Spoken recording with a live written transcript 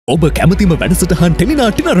ඔබ කැමතිම වැඩසටහන්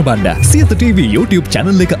ටෙලිනාට්‍ය නරඹන්න සියත TV YouTube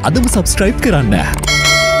channel එක අදම subscribe කරන්න.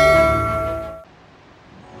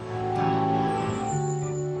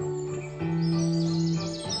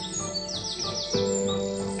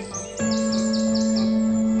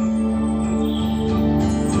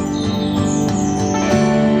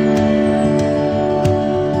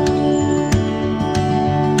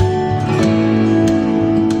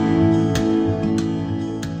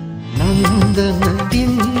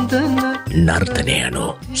 නර්තනය යනු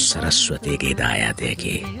සරස්වතයගේ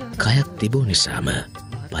දායාදයකි. කයක් තිබූ නිසාම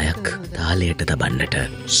පයක් තාලයට තබන්නට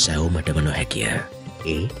සැවුමටම නොහැකිය.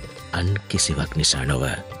 ඒ අන් කිසිවක් නිසා නොව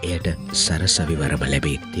එයට සරසවිවරම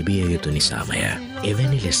ලැබී තිබිය යුතු නිසාමය.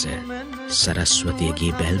 එවැනි ලෙස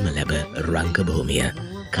සරස්වතයගේ බැල්ම ලැබ රංගභූමිය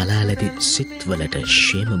කලාලැති සිත්වලට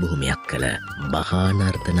ශේම භූමියක් කළ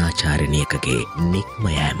මහානර්තනාචාරණයකගේ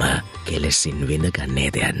නික්මයෑම කෙලෙසින්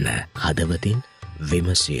විඳගන්නේද යන්න හදවතින්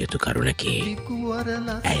විමසිය යුතු කරුණකි.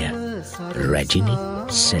 ඇය රැජිනි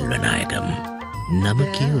සෙල්වනායකම්. නම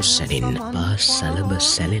කියූ සැනින් පා සලඹ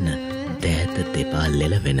සැලෙන දෑත දෙපා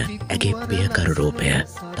ලෙලවෙන ඇගේ පියකරු රූපය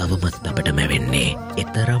තවමත් අපට මැවෙන්නේ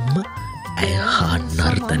එතරම්ම ඇය හා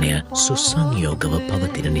නර්තනය සුසංයෝගව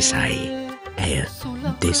පවතින නිසායි. ඇය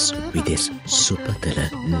දෙස් විදෙස් සුපතල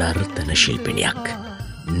නර්තන ශිල්පිනියක්.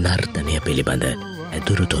 නර්තනය පිළිබඳ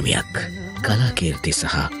ඇදුරුතුමියක්. කලාකීර්ති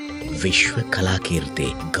සහ විශ්ව කලාකීර්ති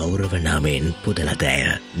ගෞරවනාමයෙන් පුදලද ඇය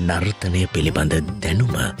නර්තනය පිළිබඳ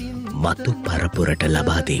දැනුම මතු පරපුරට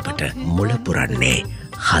ලබාදීමට මුලපුරන්නේ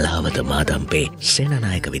හලාවත මාදම්පේ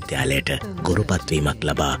සේනානායක විද්‍යාලයට ගුරුපත්වීමක්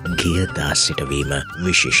ලබා ගියදා සිටවීම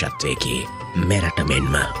විශේෂත්වයකි. මෙරට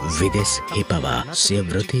මෙන්ම විදෙස් හිපවා සිය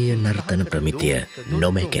වෘතීය නර්තන ප්‍රමිතිය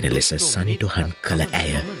නොමැකෙන ලෙස සනිටුහන් කළ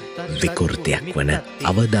ඇය විකෘතියක් වන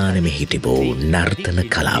අවධානමෙහි තිබූ නර්තන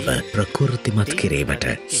කලාව ප්‍රකෘතිමත් කිරීමට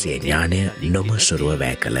සිය ඥානය නොමසුරුව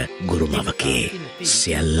වැය කළ ගුරුමවකි.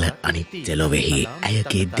 සියල්ල අනිත්‍ය ලොවෙහි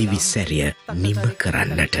ඇයගේ දිවිසැරිය නිම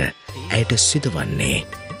කරන්නට ඇයට සිදුවන්නේ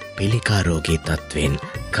පිළිකාරෝගී තත්ත්වෙන්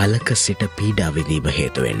කලක සිට පීඩා විඳීම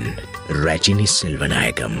හේතුවෙන්. රැජිනි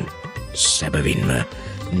සෙල්වනායකම් සැබවින්ම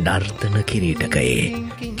නර්තන කිරීටකයේ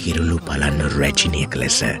කිරුළු පලන්න රැජිනියක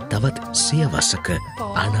ලෙස තවත් සියවසක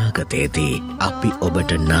අනාගතයේදී අපි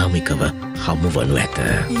ඔබට නාමිකව හමුවනු ඇත.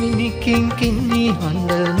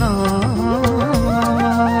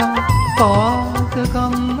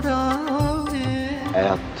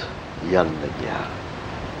 ඇයත් යන්න ගියා.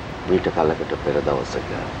 මීට කලකට පෙර දවසක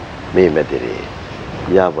මේ මැදිරේ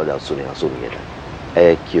යාබද අසුනේ අසුමියට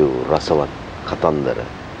ඇය කියූ රසවත් කතන්දර,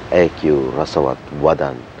 ඇය කියූ රසවත්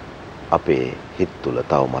වදන් අපේ හිත් තුළ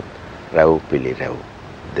තවමත් රැව් පිළි රැව්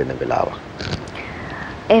දෙන වෙලාවක්.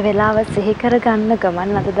 ඒ වෙලාව සිහි කරගන්න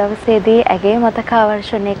ගමන් අද දවසේදී ඇගේ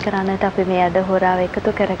මතකාවර්ෂණය කරන්නට අපි මේ අඩහෝරාව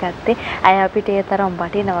එකතු කරගත්තේ. ඇය අපිට ඒ තරම්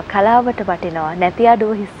වටිනවා, කලාවට වටිනවා. නැති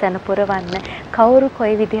අඩුව හිස්සන පුරවන්න කවුරු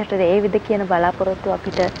කොයි විදිහටද ඒ විද කියන බලාපොරොත්තු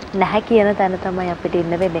අපිට නැහැ කියන තැන තමයි අපිට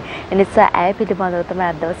ඉන්න වෙන්නේ. ඒ නිසා ඇය පිළිබඳව තමයි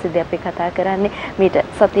අද දවසේදී අපි කතා කරන්නේ. මීට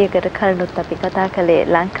සතියකට කලිනුත් අපි කතා කළේ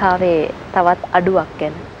ලංකාවේ තවත් අඩුවක්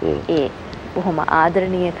ගැන. ඒ බොහොම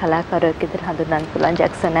ආදරණීය කලාකාරයෙක් විදිහට හඳුන්වන්න පුළුවන්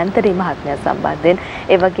ජැක්සන් ඇන්තනි මහත්මයා සම්බන්ධයෙන්.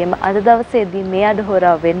 ඒ වගේම අද දවසේදී මේ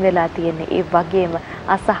අඩහෝරාව වෙන් වෙලා තියෙන්නේ ඒ වගේම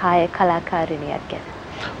අසහාය කලාකාරිනියක් ගැන.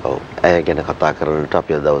 ඔව්, ඇය ගැන කතා කරන්නට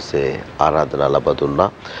අපි අද දවසේ ආරාධනා ලබා දුන්නා.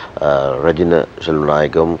 රැජින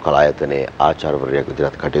සෙල්වනායකම් කලායතනයේ ආචාර්යවරියක්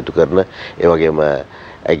විදිහට කටයුතු කරන, ඒ වගේම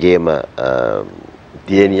ඇගේම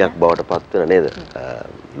දියණියක් බවට පත් වෙන නේද?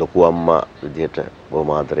 ලොකු අම්මා විදිහට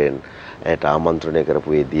බොහොම ආදරෙන් ඇයට ආමන්ත්‍රණය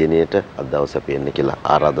කරපු ඒ දියණියට අද දවසේ අපි එන්න කියලා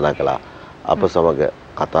ආරාධනා කළා. අප සමග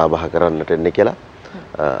කතා බහ කරන්නට එන්න කියලා.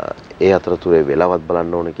 ඒ අතරතුරේ වෙලාවත්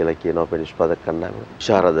බලන්න ඕන කියලා කියනවා අපේ නිෂ්පාදක කණ්ඩායම.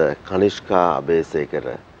 ශාරද කනිෂ්කා අබේසේකර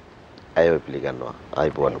ඇයව පිළිගන්නවා.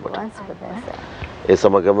 ආයිබෝවන් ඔබට. ඒ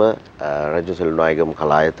සමගම රැජිනි සෙල්වනායකම්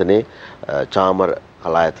කලායතනයේ චාමර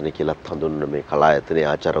කලායතන කියලා හඳුන්වන මේ කලායතනයේ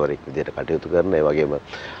ආචාර්යවරයෙක් විදිහට කටයුතු කරන, ඒ වගේම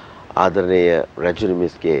ආදරණීය රැජිනි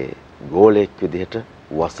මිස්ගේ ගෝලයෙක් විදිහට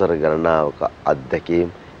වසර ගණනාවක අත්දැකීම්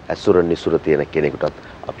ඇසුර නිසුර තියෙන කෙනෙකුටත්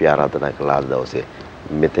අපි ආරාධනා කළා අද දවසේ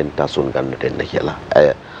මෙතෙන්ට අසුන් ගන්නට එන්න කියලා.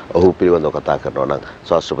 ඇය ඔහු පිළිබඳව කතා කරනවා නම්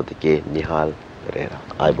ශාස්ත්‍රපති කේ නිහාල් පෙරේරා.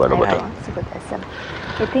 ආයිබෝවන් ඔබට.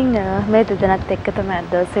 ඉතින් මේ දෙදෙනාත් එක්ක තමයි අද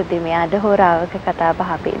දවසේදී මේ අඩහෝරාවක කතා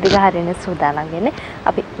බහ අපි දිගහරින්න සූදානම් වෙන්නේ.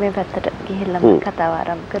 අපි මේ පැත්තට ගිහිල්ලා කතාව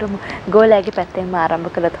ආරම්භ කරමු. ගෝලයාගේ පැත්තෙන්ම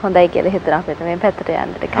ආරම්භ කළොත් හොඳයි කියලා හිතනවා අපිට මේ පැත්තට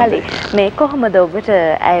යන්නට කලින්. මේ කොහොමද ඔබට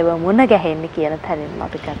ඇයව මුණ ගැහෙන්නේ කියන තැනින්ම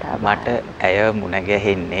අපි කතා බහ. මට ඇය මුණ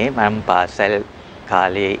ගැහෙන්නේ මම පාසල්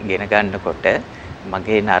කාලේ ඉගෙන ගන්නකොට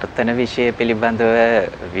මගේ නර්තන විෂය පිළිබඳව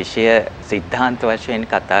විෂය සිද්ධාන්ත වශයෙන්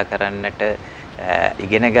කතා කරන්නට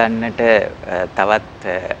ඉගෙන ගන්නට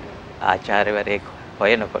තවත් ආචාර්යවරයෙක්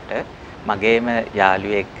හොයනකොට මගේම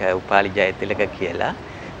යාළුවෙක් උපාලි ජයතිලක කියලා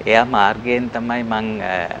එයා මාර්ගයෙන් තමයි මං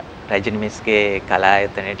රජිනි මිස්ගේ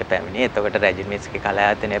කලායතනයට පැමිණේ. එතකොට රජිනි මිස්ගේ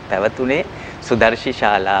කලායතනය පැවතුනේ සුදර්ශි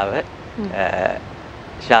ශාලාවේ.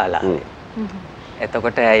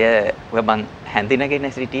 එතකොට ඇය මං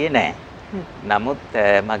හැඳිනගෙන සිටියේ නෑ. නමුත්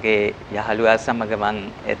මගේ යහළුවා සමග මං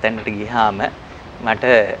එතනට ගියාම මට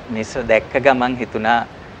මිස්ව දැක්ක ගමන් හිතුණා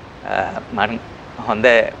මං හොඳ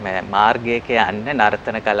මාර්ගයක යන්න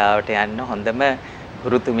නර්තන කලාවට යන්න හොඳම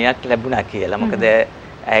ගුරුතුමියක් ලැබුණා කියලා. මොකද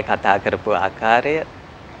ඇය කතා කරපු ආකාරය,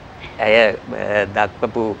 ඇය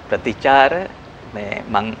දක්වපු ප්‍රතිචාර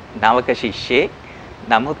මං නවක ශිෂ්‍යෙක්.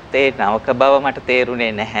 නමුත් ඒ නවක බව මට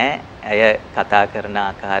තේරුනේ නැහැ. ඇය කතා කරන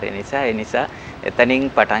ආකාරය නිසා. ඒ නිසා එතනින්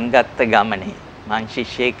පටන් ගත්ත ගමනේ මං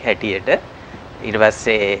ශිෂ්‍යෙක් හැටියට ඊට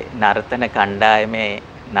පස්සේ නර්තන කණ්ඩායමේ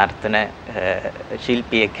නර්තන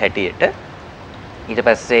ශිල්පියෙක් හැටියට ඊට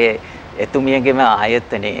පස්සේ එතුමියගේම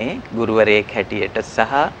ආයතනයේ ගුරුවරයෙක් හැටියට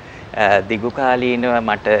සහ දිගුකාලීනව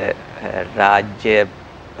මට රාජ්‍ය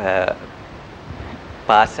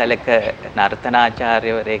පාසලක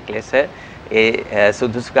නර්තනාචාර්යවරයෙක් ලෙස ඒ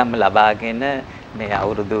සුදුසුකම් ලබාගෙන මේ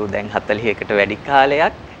අවුරුදු දැන් 40කට වැඩි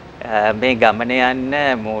කාලයක් මේ ගමන යන්න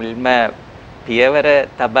මුල්ම පියවර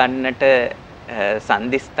තබන්නට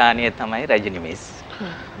සන්දිස්ථානීය තමයි රජිනි මිස්.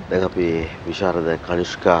 දැන් අපි විශාරද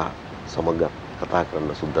කනිෂ්කා සමග කතා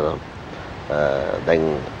කරන්න සුද්ධනම්. දැන්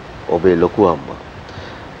ඔබේ ලොකු අම්මා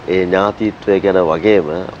ඒ ඥාතිත්වය ගැන වගේම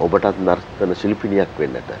ඔබටත් නර්තන ශිල්පිනියක්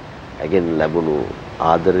වෙන්නට ඇගෙන් ලැබුණු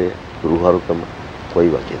ආදරය, දුරුහරුකම කොයි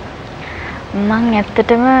වගේද? මම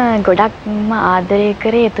ඇත්තටම ගොඩක්ම ආදරය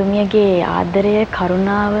කරේ එතුමියගේ ආදරය,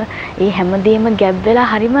 කරුණාව, ඒ හැමදේම ගැබ් වෙලා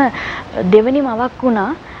හරිම දෙවෙනි මවක්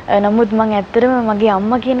වුණා. නමුත් මම ඇත්තටම මගේ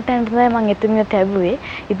අම්මා කියන තැනට තමයි මම එතුමිය තැබුවේ.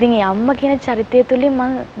 ඉතින් ඒ අම්මා කියන චරිතය තුලින්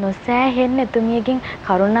මම නොසෑහෙන්න එතුමියගෙන්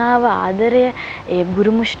කරුණාව, ආදරය, ඒ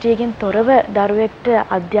ගුරු මුෂ්ටියකින් තොරව දරුවෙක්ට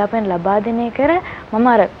අධ්‍යාපනය ලබා දෙන එක මම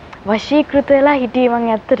අර වශීකృత වෙලා හිටියේ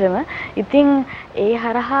මම ඇත්තටම. ඉතින් ඒ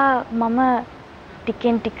හරහා මම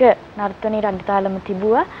ටිකෙන් ටික නර්තනයේ අඩිතාලම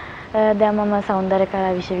තිබුවා. දැන් මම සෞන්දර්ය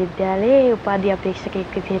කලා විශ්වවිද්‍යාලයේ උපාධි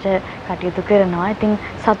අපේක්ෂකයෙක් විදිහට කටයුතු කරනවා. ඉතින්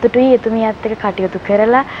සතුටුයි එතුමියත් එක්ක කටයුතු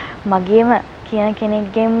කරලා මගේම කියන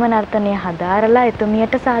කෙනෙක්ගෙන්ම නර්තනය හදාරලා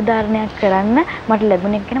එතුමියට සාධාරණයක් කරන්න මට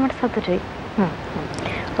ලැබුණේ ගැන මට සතුටුයි.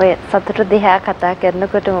 ඔය සතුට දිහා කතා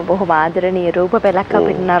කරනකොටම බොහොම ආදරණීය රූප පෙළක්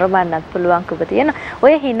අපිට නරඹන්නත් පුළුවන්කම තියෙනවා.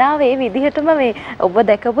 ඔය හිනාවේ විදිහටම මේ ඔබ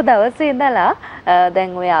දැකපු දවසේ ඉඳලා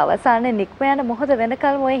දැන් ඔය අවසානයේ නික්ම යන මොහොත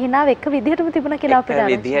වෙනකල්ම ඔය හිනාව එක විදිහටම තිබුණා කියලා අපිට එක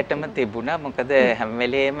විදිහටම තිබුණා. මොකද හැම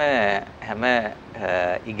වෙලේම හැම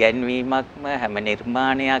ඉගැන්වීමක්ම හැම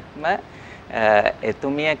නිර්මාණයක්ම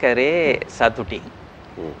එතුමිය කරේ සතුටින්.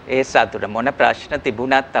 ඒ සතුට මොන ප්‍රශ්න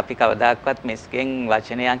තිබුණත් අපි කවදාක්වත් මිස්ගෙන්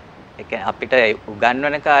වචනයක් අපිට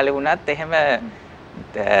උගන්වන කාලේ වුණත් එහෙම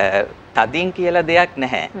තදින් කියලා දෙයක්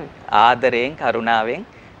නැහැ. ආදරයෙන්, කරුණාවෙන්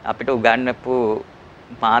අපිට උගන්වපු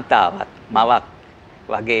මාතාවක්, මවක්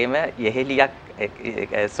වගේම යෙහෙලියක්,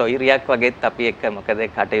 සොයිරියක් වගේත් අපි එක්ක මොකද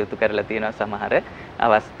කටයුතු කරලා තියෙනවා සමහර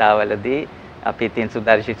අවස්ථාවලදී. අපි ඉතින්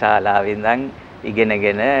සුදර්ශි ශාලාවේ ඉඳන්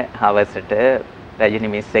ඉගෙනගෙන හවසට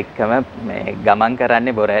රජිනි මිස් එක්කම මේ ගමන්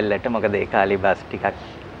කරන්නේ බොරැල්ලට. මොකද ඒ කාලේ බස් ටිකක්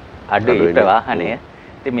අඩුයි ප්‍රවාහනය.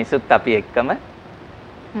 ඉතින් මිසුත් අපි එක්කම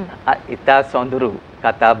ඉතා සොඳුරු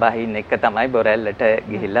කතා බහින් එක තමයි බොරැල්ලට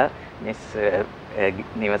ගිහිලා මිස්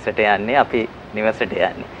නිවසට යන්නේ, අපි නිවසට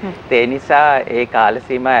යන්නේ. ඒ නිසා ඒ කාල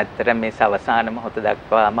සීමා ඇත්තට මේ අවසාන මොහොත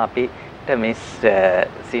දක්වාම අපිට මිස්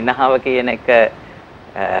සිනහව කියන එක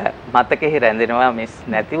මතකෙහි රැඳෙනවා. මිස්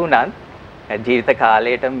නැති වුණත් ජීවිත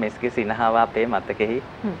කාලයට මිස්ගේ සිනහව අපේ මතකෙහි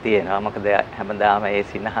තියෙනවා. මොකද හැමදාම ඒ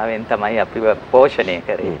සිනහවෙන් තමයි අපිව පෝෂණය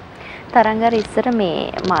කරේ. තරංගර ඉස්සර මේ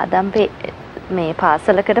මාදම්පේ මේ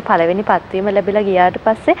පාසලකට පළවෙනි පත්වීම ලැබිලා ගියාට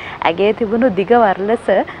පස්සේ ඇගේ තිබුණු දිග වර්ලස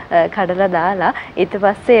කඩලා දාලා ඊට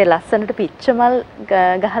පස්සේ ලස්සනට පිච්චමල්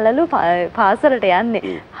ගහලලු පාසලට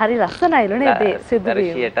යන්නේ. හරි ලස්සනයිලු නේද ඒ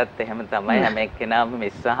සිදුවීම. දර්ශියටත් එහෙම තමයි. හැම එක්කෙනාම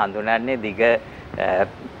මිස්ව හඳුනන්නේ දිග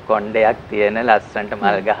කොණ්ඩයක් තියෙන ලස්සනට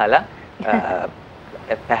මල් ගහලා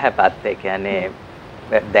පැහැපත්. ඒ කියන්නේ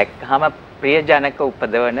දැක්කහම ප්‍රියජනක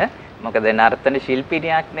උපදවන. මොකද නර්තන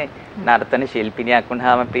ශිල්පිනියක්නේ. නර්තන ශිල්පිනියක්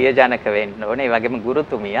වුණාම ප්‍රියජනක වෙන්න ඕනේ. ඒ වගේම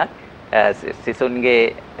ගුරුතුමියක්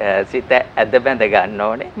සිසුන්ගේ සිත ඇද බැඳ ගන්න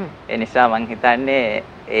ඕනේ. ඒ නිසා මම හිතන්නේ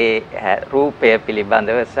ඒ රූපය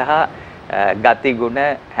පිළිබඳව සහ ගති ගුණ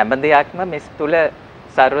හැම දෙයක්ම මිස් තුල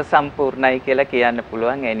ਸਰව සම්පූර්ණයි කියලා කියන්න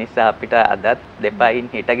පුළුවන්. ඒ නිසා අපිට අදත් දෙපයින්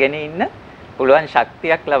හිටගෙන ඉන්න පුළුවන්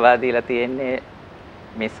ශක්තියක් ලබා දීලා තියෙන්නේ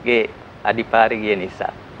මිස්ගේ අඩිපාරේ ගිය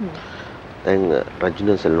නිසා. දැන්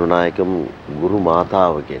රජින සෙල්වනායකම් ගුරු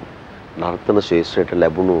මාතාවගෙන් නර්තන ශාස්ත්‍රයට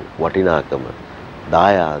ලැබුණු වටිනාකම,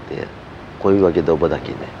 දායාදය කොයි වගේද ඔබ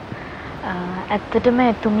දකින්නේ? ඇත්තටම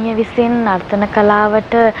එතුමිය විසින් නර්තන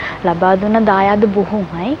කලාවට ලබා දුන්න දායාද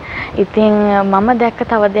බොහොමයි. ඉතින් මම දැක්ක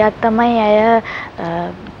තව දෙයක් තමයි ඇය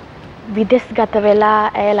විදේශගත වෙලා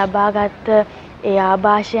ඇය ලබාගත් ඒ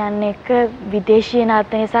ආభాෂයන් එක්ක විදේශීය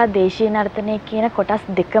නර්තනය සහ දේශීය නර්තනය කියන කොටස්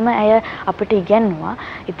දෙකම ඇය අපිට ඉගැන්නුවා.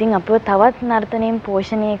 ඉතින් අපිව තවත් නර්තනයෙන්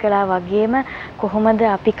පෝෂණය කළා වගේම කොහොමද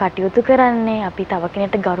අපි කටයුතු කරන්නේ, අපි තව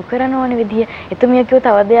කෙනෙක්ට ගරු කරන ඕන විදිය. එතුමිය කිව්ව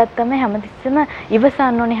තව දෙයක් තමයි හැමතිස්සෙම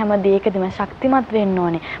ඉවසන්න ඕනේ, හැම දෙයකදීම ශක්තිමත් වෙන්න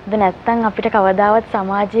ඕනේ. මොකද නැත්තම් අපිට කවදාවත්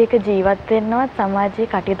සමාජයක ජීවත් වෙන්නවත් සමාජයේ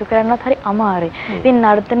කටයුතු කරන්නවත් හරි අමාරුයි. ඉතින්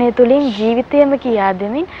නර්තනය තුලින් ජීවිතයම කියා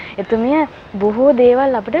දෙමින් එතුමිය බොහෝ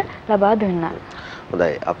දේවල් අපිට ලබා දුන්නා.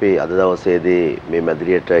 හොඳයි, අපි අද දවසේදී මේ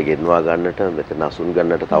මැදිරියට ගෙන්වා ගන්නට මෙතන අසුන්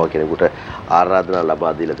ගන්නට තව කෙනෙකුට ආරාධනා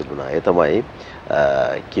ලබා දීලා තිබුණා. ඒ තමයි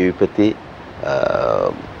කිවිපති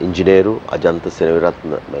ඉංජිනේරු අජන්ත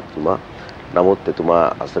සෙනවිරත්න මැතිතුමා. නමුත් එතුමා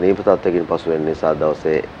අසනීප තත්ත්වයකින් පසු වෙන නිසා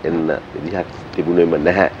දවසේ එන්න විදිහක් තිබුණේම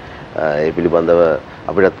නැහැ. ඒ පිළිබඳව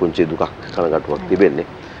අපිටත් පුංචි දුකක් කනගාටුවක් තිබෙන්නේ.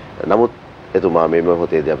 නමුත් එතුමා මේ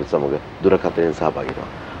මොහොතේදී අපිට සමග දුරකථනයෙන් සහභාගී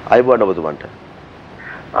වෙනවා. අයබෝන් ඔබතුමන්ට.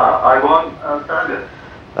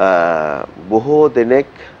 බොහෝ දෙනෙක්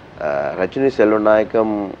රජනි සෙල්වනායකම්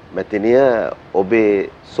මැතිනිය ඔබේ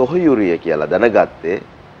සොහයුරිය කියලා දැනගත්තේ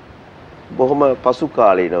බොහොම පසු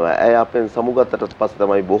කාලීනව. ඇය අපෙන් සමුගත්තට පස්සේ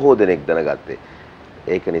තමයි බොහෝ දෙනෙක් දැනගත්තේ.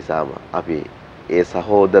 ඒක නිසාම අපි ඒ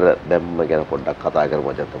සහෝදර බැම්ම ගැන පොඩ්ඩක් කතා කරමු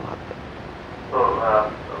අජන්ත මහත්තයා.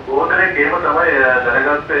 බොහෝ දෙනෙක් එහෙම තමයි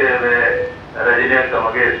දැනගත්තේ මේ රජිනියක්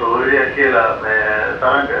තමගේ සොහයුරිය කියලා මේ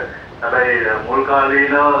තරංග. හැබැයි මුල්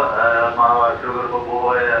කාලීනව මාව අසුර කරපු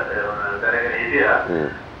බොහෝ අය දැනගෙන හිටියා.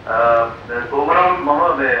 කොහොමනම් මම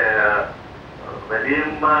මේ වැඩිම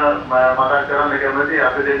මතක් කරන්න කැමති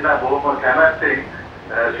අපි දෙන්න බොහොම කැමැත්තෙන්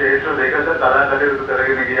ශේෂ්ඨ දෙකට කලා කටයුතු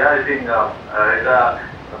කරගෙන ගියා. ඉතින් ඒක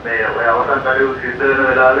මේ ඔය අවසන් කටයුතු සිද්ධ වෙන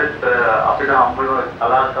වෙලාවෙත් අපිට හම්බුන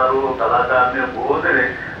කලාකරුවෝ කලාකාරයෝ බොහෝ දෙනෙක්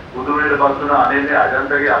බුදු වෙලපත් වුණ අනේ මේ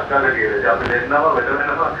අජන්තගේ අක්කලා කියලා. අපි දෙන්නම වෙනම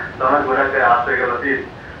තමයි ගොඩක් ආශ්‍රය කරලා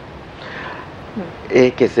තියෙන්නේ. ඒ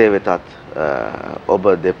කෙසේ වෙතත් ඔබ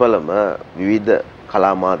දෙපළම විවිධ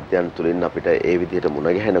කලා මාධ්‍යයන් තුලින් අපිට ඒ විදිහට මුණ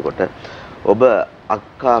ගැහෙනකොට ඔබ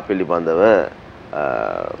අක්කා පිළිබඳව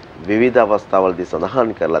විවිධ අවස්ථාවලදී සඳහන්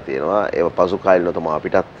කරලා තියෙනවා. ඒව පසු කාලීනව තමයි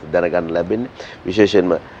අපිටත් දැනගන්න ලැබෙන්නේ.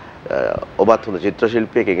 විශේෂයෙන්ම ඔබත් හොඳ චිත්‍ර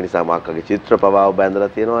ශිල්පියෙක්. ඒක නිසා අක්කාගේ චිත්‍ර පවා ඔබ ඇඳලා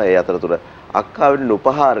තියෙනවා. ඒ අතරතුර අක්කා වෙනුවෙන්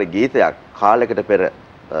උපහාර ගීතයක් කාලයකට පෙර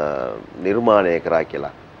නිර්මාණය කරා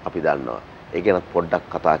කියලා අපි දන්නවා. ඒ ගැන පොඩ්ඩක්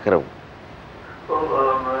කතා කරමු.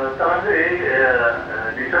 තමයි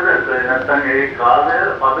නැත්නම් ඒ කාලය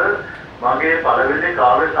පද මගේ පළවෙනි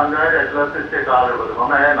කාව්‍ය සංග්‍රහයට ඇතුළත් වෙච්ච කාලයකද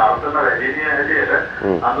මම නර්තන රැජිනිය හැටියට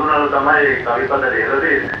අඳුනලා තමයි කවි පද ලියලා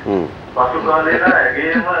දෙන්නේ. පසු කාලේන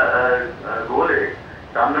ඇගේම ගෝලේ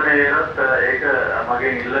චන්දනේනත් ඒක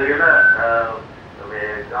මගෙන් ඉල්ලගෙන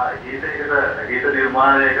මේ ගීත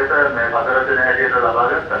නිර්මාණයකට මේ පද රචන හැටියට ලබා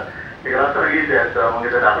ගත්තා. ඒක ලස්සන ගීතයක්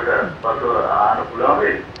මගේ අපිට පසු ආන පුළුවන්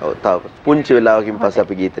වෙයි. ඔව් තව පුංචි වෙලාවකින් පස්සේ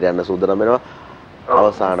අපි ගීතයට යන්න සූදානම් වෙනවා.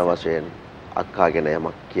 අවසාන වශයෙන් අක්කා ගැන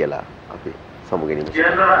යමක් කියලා අපි සමුගෙනිමු.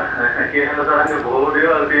 කියන තරම් බොහෝ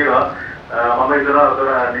දේවල් තියෙනවා. මම හිතනවා අතර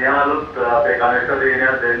නියාලුත් අපේ කනෙක්ටර්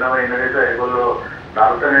දෙවියන් දෙන්නම ඉන්න නිසා ඒගොල්ලෝ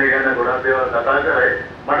නර්තනය ගැන ගොඩක් දේවල් කතා කරේ.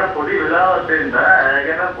 මට පොඩි වෙලාවක් දෙන්න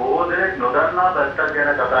ගැන බොහෝ දෙනෙක් නොදන්නා පැත්තක් ගැන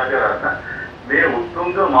කතා කරන්න. මේ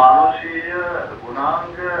උත්තුංග මානවීය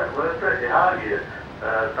ගුණාංග වලට එහා ගිය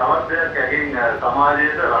තවත් දෙයක් ඇහින්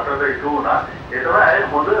සමාජයට රටට ඉටු වුණා. ඒ තමයි ඇය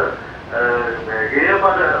හොඳ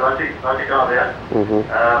ගේයපද රචිකාවයක්.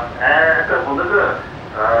 ඇයට හොඳට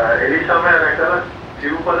එලිසමය රැකලා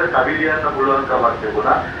ජීවපද කවි ලියන්න පුළුවන් කමක්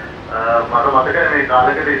තිබුණා. මට මතකයි මේ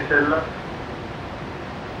කාලෙකට ඉස්සෙල්ලා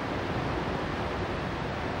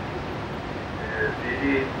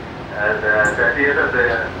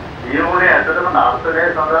ඊයෝනේ ඇත්තටම නර්තනය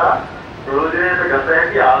සඳහා ප්‍රයෝජනයට ගත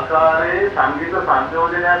හැකි ආකාරයේ සංගීත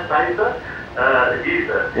සංයෝජනයක් සහිත ගීත.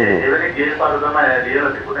 එවැනි ගීත පද තමයි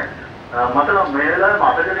ලියලා තිබුණේ. මට මේ වෙලාවේ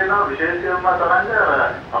මතක වෙනවා විශේෂයෙන්ම තරංග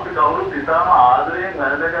අපි කවුරුත් ඉතාම ආදරයෙන්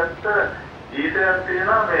වැළඳගත්ත ගීතයක්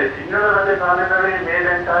තියෙනවා මේ සිංහල රට කාලේ නෙවෙයි මේ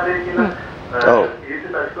දැන් කාලේ කියන ගීත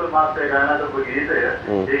දස්කල් මාස්ටර් ගායනා කරපු ගීතය.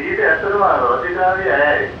 ඒ ගීතය ඇත්තටම රසිකාවේ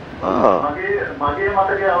ඇයයි. මගේ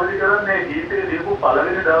මතකයේ අවදි කරන්නේ ගීතේ ලියපු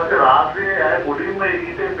පළවෙනි දවසේ රාත්‍රියේ ඇය මුලින්ම මේ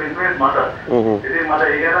ගීතේ පෙන්වුවේ මට. ඉතින් මට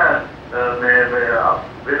ඒ ගැන මේ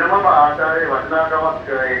වෙනම ආකාරයේ වටිනාකමක්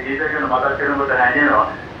ඒ ගීතය ගැන මතක් කරනකොට හැංගෙනවා.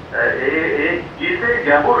 ඒ ගීතේ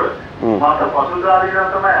ගැඹුර මට පසුකාලීනව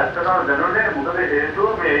තමයි ඇත්තටම දැනුනේ. මොකද හේතුව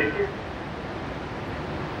මේකේ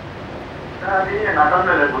නටන්න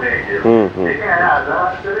ලැබුණේ කියලා. ඒක ඇය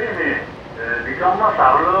අදහස් කරේ මේ නිකම්ම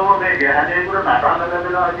සරලවම මේ ගැහණේකට නටන්න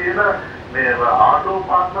ලැබෙනවා කියන මේ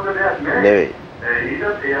ආටෝපාත්මක දෙයක් නෙවෙයි.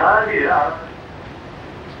 ඊට එහා ගිය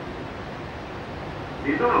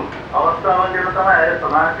ඉදුණු අවස්ථාවක් ගැන තමයි ඇය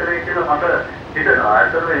සඳහන් කරේ කියලා මට හිතෙනවා.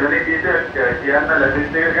 ඇත්තටම එවැනි ගීතයක් කියන්න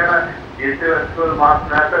ලැබෙච්ච එක ගැන ගීතවල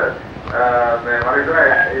මාස්ටර්ට මේ මම හිතනවා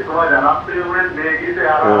ඒකම ජනප්‍රිය වුණේ මේ ගීතය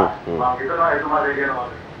අහලා මම හිතනවා ඒකම දෙගෙනවා.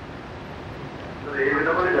 ඒ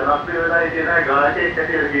වෙනකොට ජනප්‍රිය වෙලා කියන ගායකයෙක්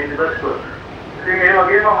ඇටියට ගීත දස්කෝ. ඉතින් ඒ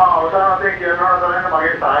වගේම මම අවසාන වශයෙන් කියනවා තමයි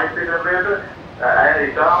මගේ සාහිත්‍ය ක්‍රමයට ඇය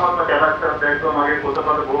ඉතාමත්ම කැමැත්තක් දැක්වුවා. මගේ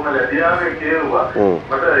පොතපත බොහොම ලැබියාවේ කියුවා.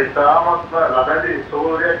 මට ඉතාමත්ම ලබැති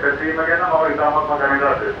සෝරියක් පැතීම ගැන මම ඉතාමත්ම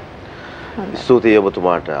කනගාටුයි. ස්තුතියි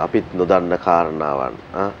ඔබතුමාට. අපිත් නොදන්න කාරණාවන්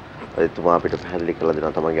එතුමා අපිට පැහැදිලි කරලා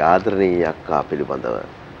දෙනවා තමන්ගේ ආදරණීය අක්කා පිළිබඳව.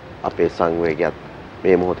 අපේ සංවේගයත්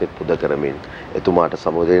මේ මොහොතේ පුද කරමින් එතුමාට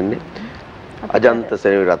සමුද දෙන්නේ අජන්ත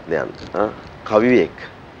සෙනවිරත්නයන් කවියෙක්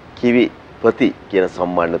කිවිපති කියන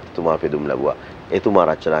සම්මානය එතුමා පෙදුම් ලැබුවා. එතුමා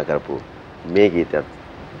රචනා කරපු මේ ගීතයත්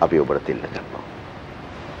අපි ඔබට තිල්ල කරනවා.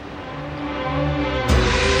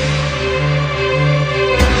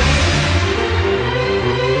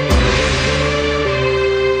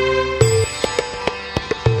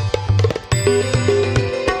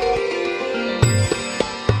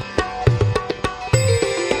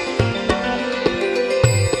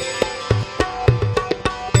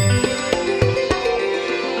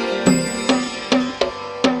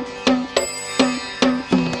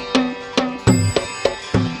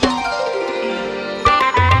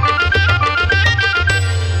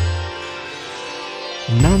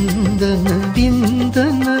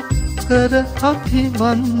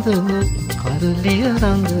 අභිවන්දන කරලිය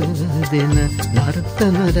රඟ දෙන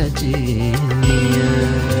නර්තන රජිනිය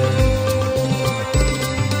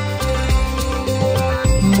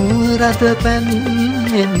මුරද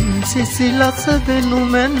පැන්ෙන් සිසිලස දෙනු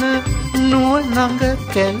මැන නුව නඟ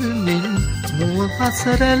කැල්ලෙන් මුව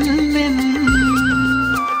පසරැල්ලෙන්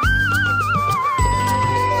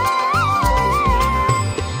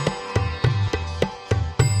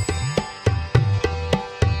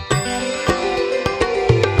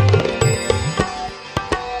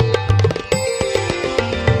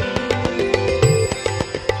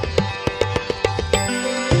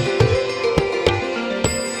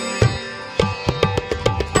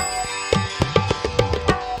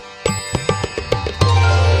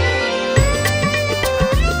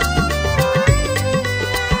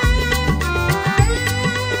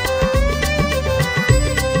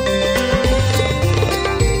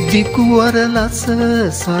විකුවර ලස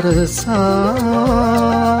සරසා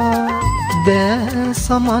දෑ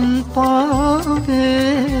සමන් පාවේ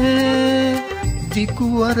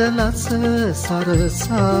විකුවර ලස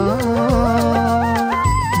සරසා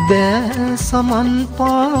දෑ සමන්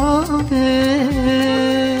පාවේ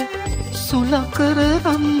සුලකර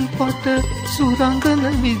රන්පට සුරංගන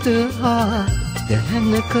විදහා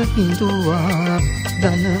දැහැනක හිඳුවා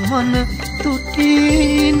දනමන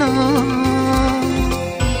තුටිනා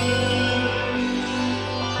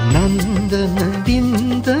නන්දන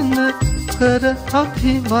දින්දන කර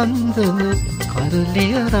අභිවන්දන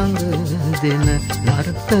කරලිය රඟ දෙන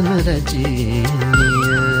නර්තන රජිනිය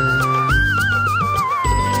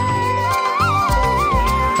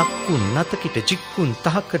තක්කුන් නතකිට චික්කුන්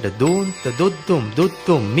තහකඩ දෝන්ත දොද්දොම්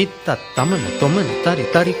දොද්දොම් මිත්තත් තමන තොමනතරි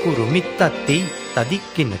තරිකුරු මිත්තත් තෙයි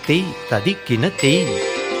තදික්කින තෙයි තදික්කින තෙයි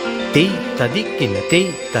තෙයි තදික්කින තෙයි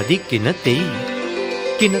තදික්කින තෙයි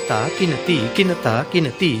කිනතා කිනති කිනතා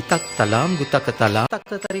කිනති තක් තලාම් ගුතක තලා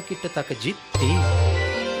තක්ත තරි කිට තක ජිත්ති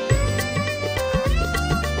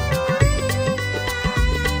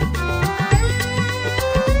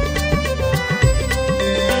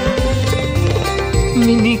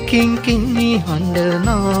මිනිකින් කින්නි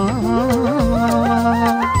හඬනා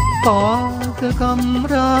පාග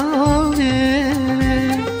ගම්රාවේ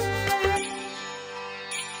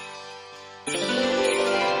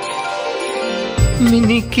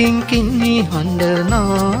මිනිකින් කින්නි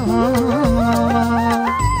හඬනා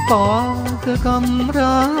පාග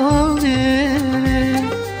ගම්රාවේ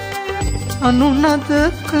අනුනද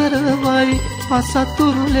කරවයි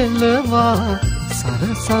අසතුරු ලෙලවා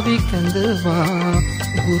සරසවි කැඳවා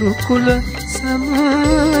ගුරුකුල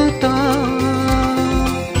සමටා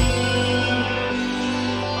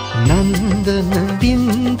නන්දන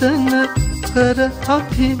දින්දන කර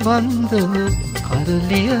අභිවන්දන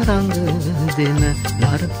කරලිය රඟ දෙන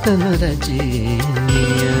නර්තන රජිනිය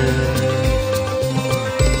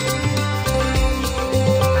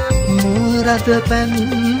මුරද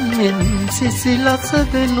පැන්ෙන් සිසිලස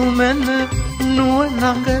දෙනු මැන නුව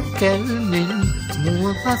නඟ කැල්මෙන් මුව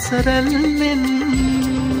පසරැල්ලෙන්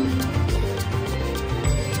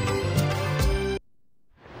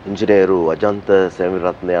ඉංජිනේරු අජන්ත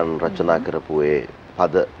සෙමිරත්නයන් රචනා කරපු ඒ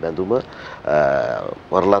පද බැඳුම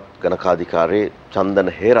වරලත් ගණකාධිකාරී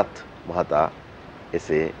චන්දන හේරත් මහතා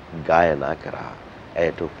එසේ ගායනා කරා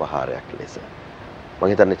ඇයට උපහාරයක් ලෙස. මම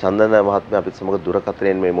හිතන්නේ චන්දන මහත්මයා අපිත් සමග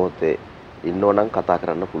දුරකථනයෙන් මේ මොහොතේ ඉන්නෝ නම් කතා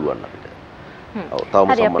කරන්න පුළුවන් අපිට. ඔව්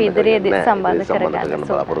තවම සම්බන්ධ කරගන්න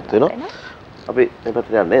බලාපොරොත්තු වෙනවා. අපි මේ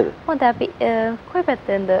පැත්තට යන්නේ නේද? හොඳයි අපි කොයි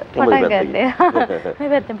පැත්තෙන්ද පටන් ගන්නේ? මේ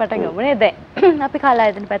පැත්තෙන් පටන් ගමු නේද? අපි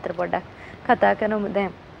කලායතන පැත්තට පොඩ්ඩක් කතා කරමු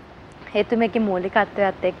දැන්. එතුමියගේ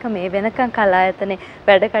මූලිකත්වයත් එක්ක මේ වෙනකන් කලායතනේ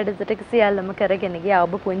වැඩ කටයුතු සියල්ලම කරගෙන ගියා.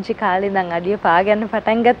 ඔබ පුංචි කාලේ ඉඳන් අඩිය පාගන්න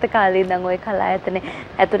පටන් ගත්ත කාලේ ඉඳන් ওই කලායතනේ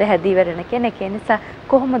ඇතුලේ හැදී වැඩන කෙනෙක්. ඒ නිසා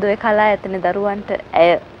කොහොමද ওই කලායතනේ දරුවන්ට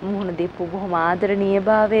ඇය මුහුණ දීපු බොහොම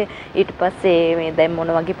ආදරණීයභාවය ඊට පස්සේ මේ දැන්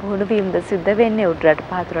මොන වගේ පුහුණු වීමද සිද්ධ වෙන්නේ උඩරට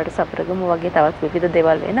පහතරට සපරගමු වගේ තවත් විවිධ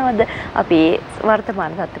දේවල් වෙනවද? අපි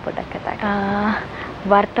වර්තමාන තත්ත්වය පොඩ්ඩක් කතා කරමු.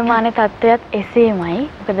 වර්තමාන තත්ත්වයක් එසේමයි.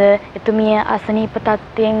 මොකද එතුමිය අසනීප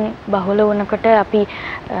තත්ත්වයෙන් බහුල වුණකොට අපි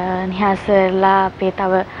නිහාසලා අපේ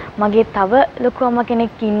මගේ තව ලොකු අම්ම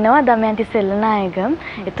කෙනෙක් ඉන්නවා දමයන්ති සෙල්ලනායකම්.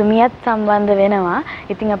 එතුමියත් සම්බන්ධ වෙනවා.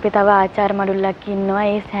 ඉතින් අපි තව ආචාර්ය මඩුල්ලක් ඉන්නවා.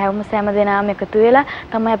 ඒ සෑම දෙනාම එකතු වෙලා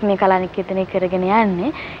තමයි අපි මේ කලානිකේතනය කරගෙන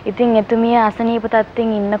යන්නේ. ඉතින් එතුමිය අසනීප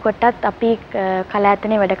තත්ත්වයෙන් ඉන්නකොටත් අපි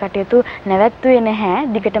කලායතනයේ වැඩ කටයුතු නැවැත්තුවේ නැහැ.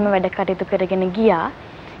 දිගටම වැඩ කටයුතු කරගෙන ගියා.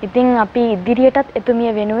 ඉතින් අපි ඉදිරියටත්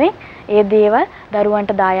එතුමිය වෙනුවෙන් ඒ දේවල්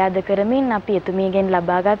දරුවන්ට දායාද කරමින් අපි එතුමියගෙන්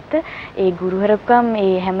ලබාගත්ත ඒ ගුරුහරුකම්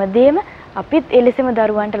ඒ හැමදේම අපිත් එලෙසම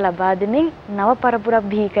දරුවන්ට ලබා දෙමින් නව පරපුරක්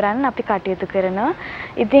බිහි කරන්න අපි කටයුතු කරනවා.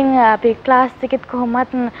 ඉතින් අපි ක්ලාස් එකෙත්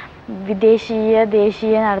කොහොමත් විදේශීය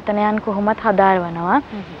දේශීය නර්තනයන් කොහොමත් හදාරවනවා.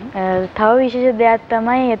 තව විශේෂ දෙයක්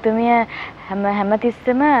තමයි එතුමිය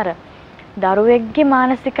හැමතිස්සෙම අර දරුවෙක්ගේ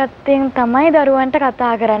මානසිකත්වයෙන් තමයි දරුවන්ට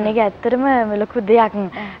කතා කරන්නේ. ඒක ඇත්තටම ලොකු දෙයක්.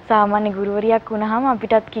 සාමාන්‍ය ගුරුවරියක් වුණාම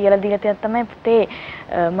අපිටත් කියලා දීලා තියෙන තමයි පුතේ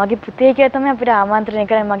මගේ පුතේ කියලා තමයි අපිට ආමන්ත්‍රණය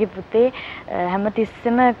කරන්නේ. මගේ පුතේ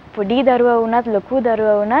හැමතිස්සෙම පොඩි දරුවා වුණත් ලොකු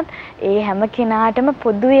දරුවා වුණත් ඒ හැම කෙනාටම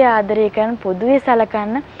පොදුවේ ආදරය කරන පොදුවේ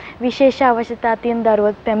සලකන්න විශේෂ අවශ්‍යතා තියෙන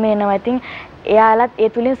දරුවෙක් පැමිණෙනවා. ඉතින් එයාලත් ඒ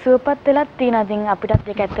තුලින් සුවපත් වෙලත් තියෙනවා. ඉතින් අපිටත්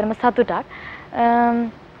ඒක ඇත්තටම සතුටක්.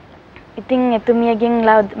 ඉතින් එතුමියගෙන්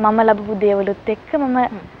මම ලැබපු දේවලුත් එක්ක මම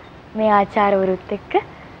මේ ආචාර්යවරුත් එක්ක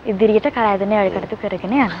ඉදිරියට කලායතනයේ වැඩ කටයුතු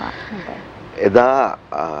කරගෙන යනවා. එදා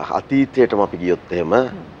අතීතයටම අපි ගියොත් එහෙම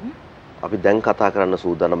අපි දැන් කතා කරන්න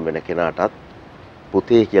සූදානම් වෙන කෙනාටත්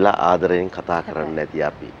පුතේ කියලා ආදරයෙන් කතා කරන්න නැති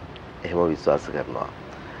අපි එහෙම විශ්වාස කරනවා.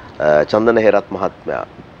 චන්දන හේරත් මහත්මයා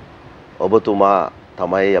ඔබතුමා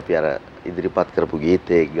තමයි අපි අර ඉදිරිපත් කරපු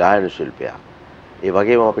ගීතයේ ගායන ශිල්පියා. ඒ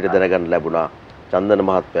වගේම අපිට දැනගන්න ලැබුණා චන්දන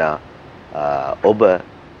මහත්මයා ඔබ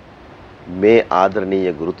මේ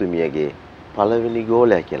ආදරණීය ගුරුතුමියගේ පළවෙනි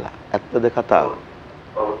ගෝලයා කියලා. ඇත්තද කතාව?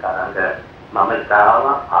 ඔව් තරංග මම තාම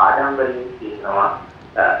ආඩම්බරයෙන් කියනවා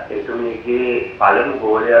එතුමියගේ පළමු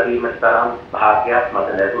ගෝලයා වීම තරම් භාග්‍යයක් මට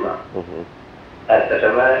ලැබුණා.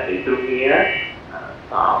 ඇත්තටම එතුමිය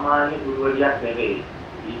සාමාන්‍ය ගුරුවරියක් නෙවෙයි.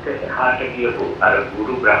 ඊට එහාට ගියපු අර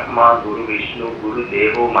ගුරු බ්‍රහ්මා ගුරු විෂ්ණු ගුරු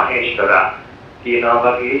දේවෝ මහේශ්වරා කියනවා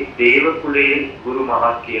වගේ දේව කුලයේ ගුරු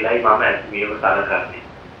මහත් කියලායි මම එතුමියව සලකන්නේ.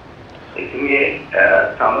 එතුමිය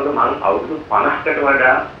සමග මම අවුරුදු 50කට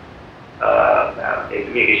වඩා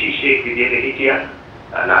එතුමියගේ ශිෂ්‍යෙක් විදිහට හිටියා.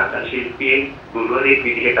 නාට්‍ය ශිල්පියෙක් ගුරුවරයෙක්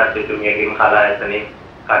විදිහට එතුමියගේම කලායතනයේ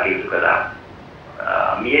කටයුතු කළා.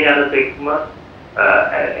 මිය යන තෙක්ම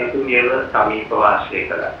එතුමියව සමීපව ආශ්‍රය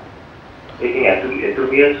කළා. ඉතින්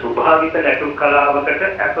එතුමිය ස්වභාවික නැටුම් කලාවකට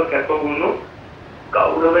කැප වුණු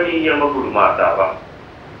ගෞරවනීයම ගුරු මාතාවක්.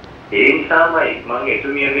 ඒ නිසාමයි මම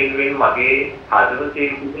එතුමිය වෙනුවෙන් මගේ හදවතේ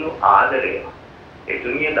තිබුණු ආදරය,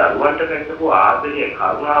 එතුමිය දරුවන්ට කරපු ආදරය,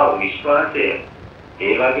 කරුණාව, විශ්වාසය,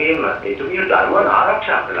 ඒ වගේම එතුමිය දරුවන්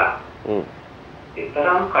ආරක්ෂා කළා.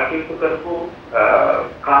 ඒතරම් කටයුතු කරපු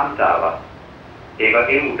කාන්තාවක්. ඒ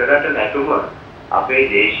වගේම උඩරට නැටුම අපේ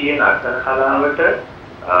දේශීය නර්තන කලාවට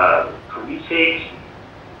විශේෂ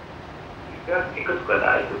එකතු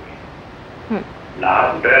කළා එතුමිය.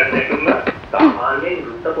 ලාභයට නැතුම සාමාන්‍යයෙන්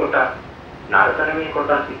වෘත්ත කොට නර්තනමය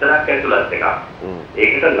කොටස් විතරක් ඇතුළත් එකක්.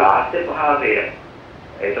 ඒකට ලාස්‍ය භාවය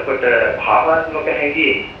එතකොට භාවාත්මක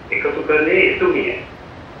හැඟීම් එකතු කරන්නේ එතුමිය.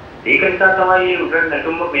 ඒක නිසා තමයි උඩරට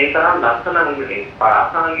නැතුම මේ තරම් ලස්සනම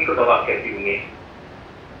ප්‍රාසංගික බවක් ඇති වුණේ.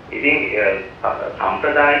 ඉතින්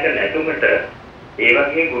සම්ප්‍රදායික නැතුමට ඒ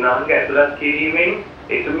වගේ ගුණාංග ඇතුළත් කිරීමෙන්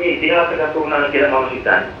එතුමිය ඉතිහාසගත වුණා කියලා මම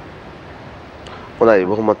හිතන්නේ. හොඳයි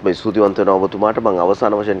බොහොමත්ම ස්තුතිවන්ත වෙනවා ඔබතුමාට. මම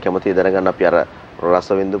අවසාන වශයෙන් කැමතියි දැනගන්න අපි අර රස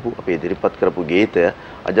විඳපු අපි ඉදිරිපත් කරපු ගීතය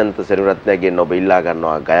අජන්ත සෙනවිරත්නයගෙන් ඔබ ඉල්ලා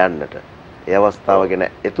ගන්නවා ගයන්නට. ඒ අවස්ථාව ගැන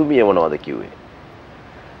එතුමිය මොනවද කිව්වේ?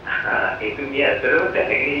 එතුමිය අතරම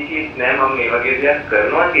දැනගෙන හිටියේ නෑ මම මේ වගේ දෙයක්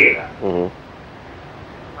කරනවා කියලා.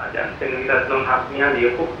 අජන්තක විරත්නම් හක්මියා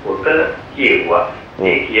ලියපු පොත කියෙව්වා.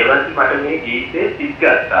 ඒ කියවද්දි මට මේ ගීතේ සිත්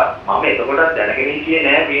ගත්තා. මම එතකොටත් දැනගෙන හිටියේ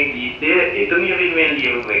නෑ මේ ගීතය එතුමිය වෙනුවෙන්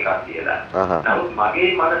ලියපු එකක් කියලා. නමුත්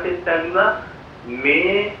මගේ මනසෙත් ඇඳුනා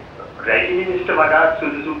මේ රැජිනිස්ට වඩා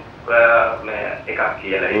සුදුසු එකක්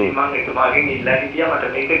කියලා. ඉතින් මම එතුමාගෙන් ඉල්ලා හිටියා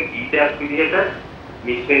මට මේක ගීතයක් විදිහට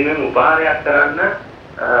මිස් වෙනුවෙන් උපහාරයක් කරන්න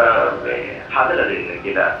හදලා දෙන්න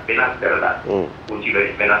කියලා වෙනස් කරලා. පුංචි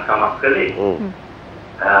වෙනස්කමක් කළේ.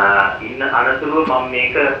 ඉන්න අනතුරුව මම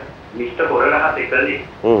මේක මිස්ටර් කොරලහත් එකලේ.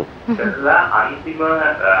 කරලා අන්තිම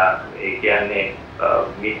ඒ කියන්නේ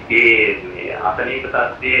මිස්ගේ අතනීප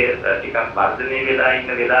තත්ත්වයේ ටිකක් වර්ධනය වෙලා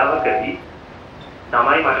ඉන්න වෙලාවකදී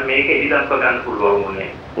තමයි මට මේක එළිදක්ව ගන්න පුළුවන්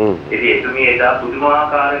වුණේ. ඉතින් එතුමිය එදා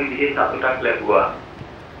පුදුමාකාර විදිහේ සතුටක් ලැබුවා.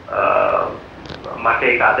 මට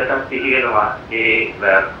ඒක අදටත් සිහි වෙනවා. ඒ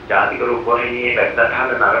ජාතික රූපවාහිනියේ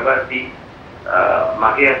වැඩසටහන නරඹද්දී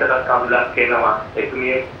මගේ අතට කම්ලක් එනවා.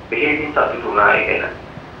 එතුමිය බෙහෙවින් සතුටු වුණා ඒකන.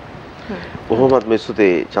 බොහොමත්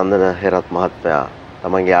මෙසුතේ චන්දන හේරත් මහත්මයා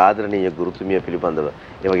තමන්ගේ ආදරණීය ගුරුතුමිය පිළිබඳව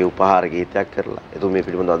ඒ වගේ උපහාර ගීතයක් කරලා එතුමිය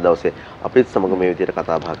පිළිබඳව අද දවසේ අපිත් සමග මේ විදිහට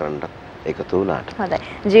කතා බහ කරන්නට එකතු වුණාට. හොඳයි.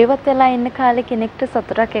 ජීවත් වෙලා ඉන්න කාලේ කෙනෙක්ට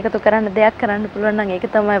සතුටක් එකතු කරන්න දෙයක් කරන්න පුළුවන් නම් ඒක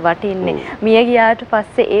තමයි වටින්නේ. මිය ගියාට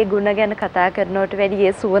පස්සේ ඒ ಗುಣ ගැන කතා කරනවට වැඩිය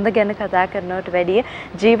ඒ සුවඳ ගැන කතා කරනවට වැඩිය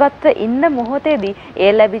ජීවත්ව ඉන්න මොහොතේදී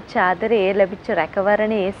ඒ ලැබිච්ච ආදරේ, ඒ ලැබිච්ච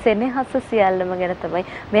රැකවරණේ, ඒ සෙනෙහස සියල්ලම ගැන තමයි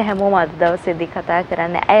මේ හැමෝම අද දවසේදී කතා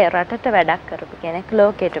කරන්නේ. ඇය රටට වැඩක් කරපු කෙනෙක්,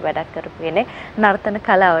 ලෝකයට වැඩක් කරපු කෙනෙක්, නර්තන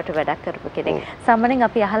කලාවට වැඩක් කරපු කෙනෙක්. සාමාන්‍යයෙන්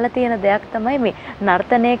අපි අහලා තියෙන දෙයක් තමයි මේ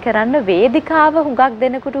නර්තනය කරන්න වේදිකාව හුඟක්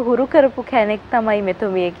දෙනෙකුට හුරු කරපු කෙනෙක් තමයි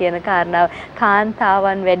මෙතුමිය කියන කාරණාව.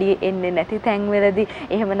 කාන්තාවන් වැඩි එන්නේ නැති තැන්වලදී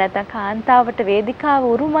එහෙම නැත්නම් කාන්තාවට වේදිකාව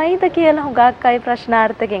උරුමයිද කියලා හුඟක් අය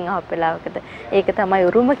ප්‍රශ්නාර්ථකෙන් අහපලාවකද ඒක තමයි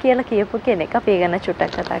උරුම කියලා කියපු කෙනෙක්. අපි ගැන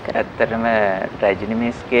චුට්ටක් කතා කරමු. ඇත්තටම රජිනි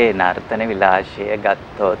මිස්ගේ නර්තන විලාසය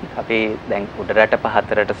ගත්තොත් අපි දැන් උඩරට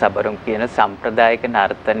පහතරට සබරුම් කියන සම්ප්‍රදායික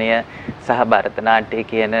නර්තනය සහ භරතනාට්‍ය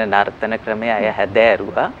කියන නර්තන ක්‍රමය අය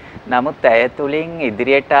හැදෑරුවා. නමුත් ඇය තුලින්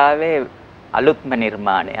ඉදිරියට ආවේ අලුත්ම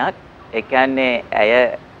නිර්මාණයක්. ඒ කියන්නේ ඇය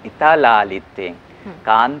ඉතා ලාලිත්වයෙන්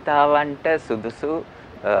කාන්තාවන්ට සුදුසු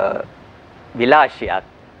විලාසයක්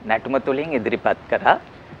නැටුම තුලින් ඉදිරිපත් කරා.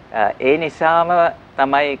 ඒ නිසාම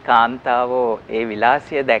තමයි කාන්තාවෝ ඒ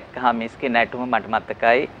විලාසය දැක්කහම මිස්ගේ නැටුම මට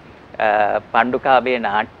මතකයි පණ්ඩුකාභය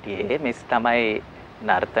නාට්‍යයේ මිස් තමයි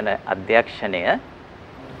නර්තන අධ්‍යක්ෂණය.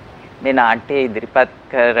 මේ නාට්‍යය ඉදිරිපත්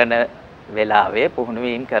කරන වෙලාවේ පුහුණු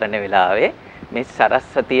වීම කරන වෙලාවේ මේ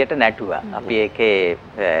සරස්වතියට නැටුවා. අපි ඒකේ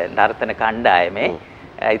නර්තන කණ්ඩායමේ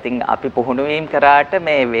ඉතින් අපි පුහුණු වීම කරාට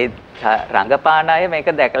මේ රංගපාන අය මේක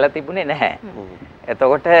දැකලා තිබුණේ නැහැ.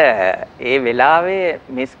 එතකොට ඒ වෙලාවේ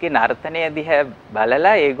මිස්ගේ නර්තනය දිහා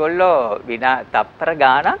බලලා ඒගොල්ලෝ තප්පර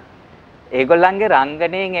ගානක් ඒගොල්ලන්ගේ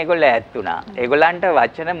රංගනයෙන් ඒගොල්ලෝ ඈත් වුණා. ඒගොල්ලන්ට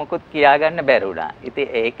වචන මුකුත් කියාගන්න බැරි වුණා. ඉතින්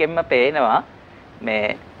ඒකෙන්ම පේනවා මේ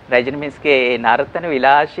රජිනි මිස්ගේ නර්තන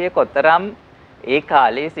විලාසය කොතරම් ඒ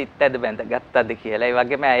කාලේ සිත් ඇද බැඳගත්තද කියලා. ඒ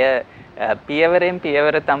වගේම අය පියවරෙන්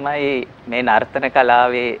පියවර තමයි මේ නර්තන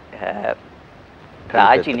කලාවේ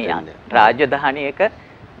රාජධානියක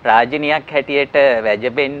රාජිනියක් හැටියට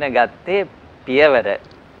වැජබෙන්න ගත්තේ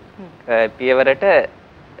පියවරට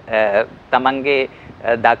තමන්ගේ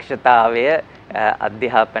දක්ෂතාවය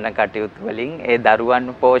අධ්‍යාපන කටයුතු වලින් ඒ දරුවන්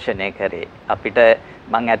පෝෂණය කරේ. අපිට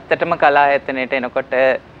මම ඇත්තටම කලායතනයට එනකොට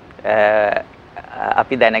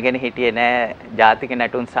අපි දැනගෙන හිටියේ නෑ ජාතික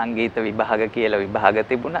නැටුම් සංගීත විභාග කියලා විභාග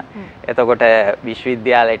තිබුණා. එතකොට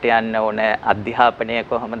විශ්වවිද්‍යාලයට යන්න ඕන අධ්‍යාපනය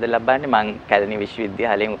කොහොමද ලබන්නේ? මම කැලණි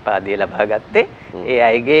විශ්වවිද්‍යාලයෙන් උපාධිය ලබා ගත්තේ. ඒ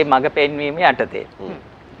අයගේ මඟ පෙන්වීම යටතේ.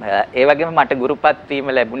 ඒ වගේම මට ගුරුපත්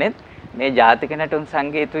වීම ලැබුණෙත් මේ ජාතික නැටුම්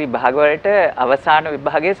සංගීත විභාග වලට අවසාන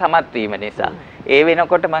විභාගයේ සමත් වීම නිසා. ඒ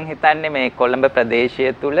වෙනකොට මම හිතන්නේ මේ කොළඹ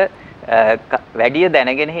ප්‍රදේශය තුල වැඩිය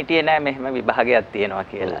දැනගෙන හිටියේ නෑ මෙහෙම විභාගයක් තියෙනවා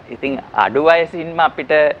කියලා. ඉතින් අඩු වයසින්ම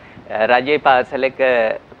අපිට රජයේ පාසලක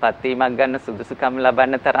පත්වීමක් ගන්න සුදුසුකම්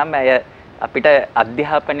ලබන්න තරම් අය අපිට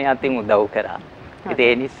අධ්‍යාපනය අතින් උදව් කරා. ඉතින්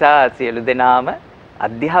ඒ නිසා සියලු දෙනාම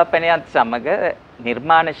අධ්‍යාපනයත් සමග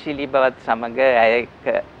නිර්මාණශීලී බවත් සමග ඇයක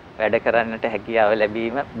වැඩ කරන්නට හැකියාව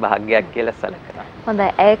ලැබීම භාග්‍යයක් කියලා සැලකනවා. හොඳයි.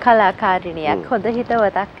 ඇය කලාකාරිනියක්. හොඳ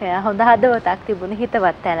හිතවතක්, හොඳ හදවතක් තිබුණ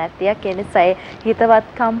හිතවත් තැනැත්තියක්. ඒ නිසා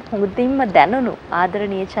හිතවත්කම් හොඳින්ම දැනුණු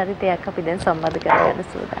ආදරණීය චරිතයක් අපි දැන් සම්බන්ධ කරගන්න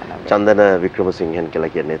සූදානම්. චන්දන වික්‍රමසිංහන්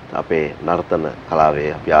කියලා කියන්නේ අපේ නර්තන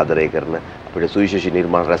කලාවේ අපි ආදරය කරන අපිට සුවිශේෂී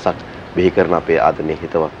නිර්මාණ රසක් බිහි කරන අපේ ආදරණීය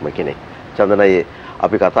හිතවත්ම කෙනෙක්. චන්දනයේ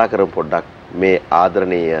අපි කතා කරමු පොඩ්ඩක් මේ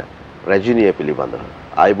ආදරණීය රජිනිය පිළිබඳව.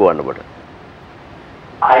 ආයුබෝවන් ඔබට.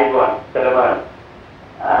 ආයුබෝවන් සරවන්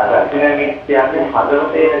රජිනී කියන්නේ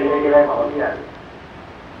හදවතේ රජිනී කියලා මම කියන්නේ.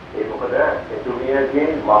 ඒ මොකද එතුමියගේ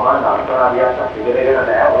මම නර්තන අභ්‍යාසයක් ඉගෙනගෙන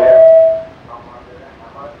නැහැ. ඔය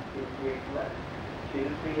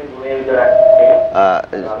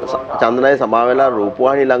චන්දනයි සමා වෙලා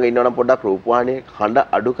රූපවාහිනිය ළඟ ඉන්නවනම් පොඩ්ඩක් රූපවාහිනියේ හඬ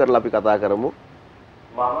අඩු කරලා අපි කතා කරමු.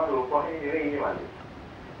 මම රූපවාහිනියේ නෙවෙයි ඉන්නේ මල්ලි.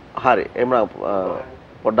 හරි. එහෙනම්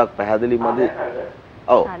පොඩ්ඩක් පැහැදිලි මදි.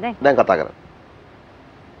 ඔව්. දැන් කතා කරන්න.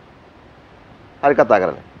 හරි කතා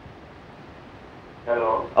කරන්න.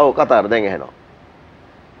 හලෝ. ඔව් කතා කර දැන් ඇහෙනවා.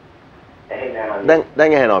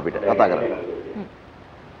 දැන් ඇහෙනවා අපිට කතා කරන්න.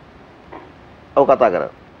 ඔව් කතා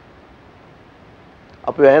කරන්න.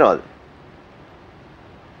 අපි ඇහෙනවද?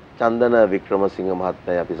 චන්දන වික්‍රමසිංහ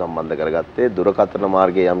මහත්මයා අපි සම්බන්ධ කරගත්තේ දුරකථන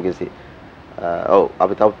මාර්ගයේ යම්කිසි ඔව්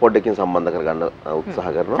අපි තව පොඩ්ඩකින් සම්බන්ධ කරගන්න උත්සාහ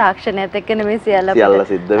කරනවා. තාක්ෂණයත් එක්ක නෙමෙයි සියල්ල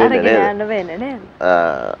සිද්ධ වෙන්නේ නේද?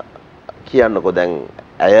 කියන්නකෝ දැන්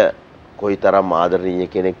ඇය කොයිතරම් ආදරණීය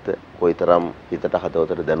කෙනෙක්ද කොයිතරම් හිතට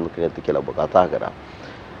හදවතට දැනුණු කෙනෙක්ද කියලා ඔබ කතා කරා.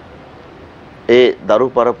 ඒ දරු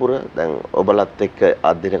පරපුර දැන් ඔබලත් එක්ක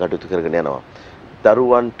අධ්‍යයන කටයුතු කරගෙන යනවා.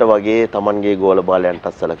 දරුවන්ට වගේ Tamanගේ ගෝල බාලයන්ට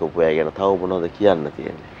සැලකපු අය ගැන තව මොනවද කියන්න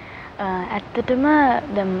තියෙන්නේ? ඇත්තටම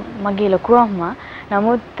දැන් මගේ ලොකු අම්මා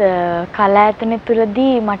නමුත් කලායතන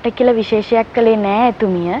තුලදී මට කියලා විශේෂයක් කළේ නෑ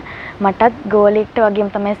එතුමිය. මටත් ගෝලෙක්ට වගේම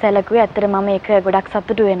තමයි සැලකුවේ. ඇත්තට මම ඒක ගොඩක්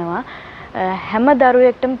සතුටු වෙනවා. හැම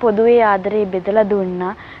දරුවෙක්ටම පොදුවේ ආදරේ බෙදලා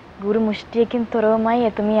දුන්නා. ගුරු මුෂ්ටියකින් තොරවමයි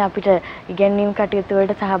එතුමිය අපිට ඉගෙනීම් කටයුතු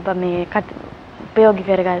වලට උපයෝගී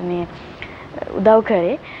කරගන්නේ උදව්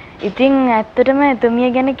කරේ. ඉතින් ඇත්තටම එතුමිය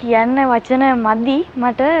ගැන කියන්න වචන මදි.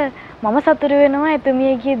 මට මම සතුටු වෙනවා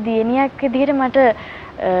එතුමියගේ දියණියක් විදිහට මට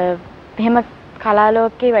එහෙම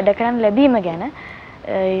කලාලෝකේ වැඩ කරන්න ලැබීම ගැන.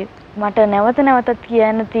 මට නැවත නැවතත්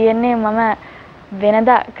කියන්න තියෙන්නේ මම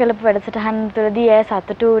වෙනදා කළපු වැඩසටහන් තුළදී ඇය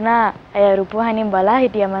සතුටු වුණා. ඇය රූපවාහිනියෙන් බලා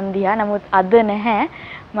හිටියා මන් දිහා. නමුත් අද නැහැ.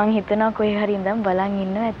 මං හිතනවා කොහේ හරි ඉඳන් බලන්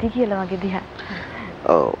ඉන්නවා ඇති කියලා මගේ දිහා.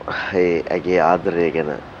 ඔව් ඇගේ ආදරය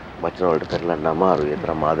ගැන වචන වලට කරලන්න අමාරුයි. ඒ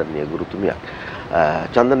තරම් ආදරණීය ගුරුතුමියක්.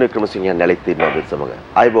 චන්දන වික්‍රමසිංහයන් නැලිත් ඉන්නවා අපිත් සමග.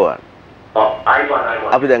 අයබෝවන්. ඔව්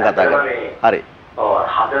අයබෝවන්. අපි දැන් කතා කරමු. හරි. ඔව්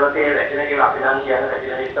හදවතේ වැටෙන කියලා අපි නම් කියන්නේ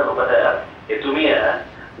වැටෙන නිසා මොකද එතුමිය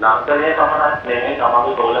නර්තනයේ පමණක් නෙමෙයි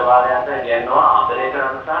තමගේ ගෝලවාලයන්ට කියනවා ආදරය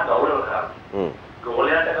කරන සහ ගෞරව කරන.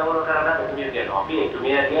 ගෝලයට ගෞරව කරන එතුමිය කියනවා. අපි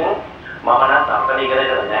එතුමියගෙන් මම නම් නර්තනය ඉගෙන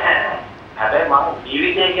නැහැ. හැබැයි මම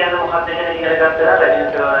ජීවිතය කියන්නේ මොකක්ද කියන ඉගෙන ගත්තා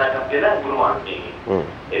රැජිනේට් කියලා ගුරුමාර්ගෙන්.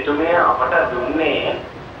 එතුමිය අපට දුන්නේ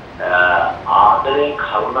ආදරේ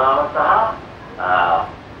කරුණාව සහ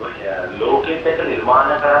ලෝකෙත් එක්ක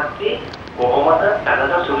නිර්මාණය කරන්නේ කොහොමද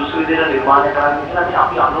තනද සුළුසු විදිහට නිර්මාණය කරන්නේ කියලා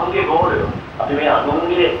අපි අනුන්ගේ ගෞරවය. අපි මේ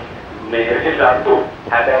අනුන්ගේ මේ රෙසිස්ටන්ටු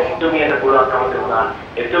හැබැයි එතුමියට පුළුවන්කම තිබුණා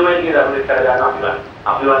එතුමියගේ දරුවෙක් කරගන්න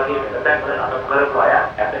අපි වගේ වෙනතක් වල අනුන් කරපු අය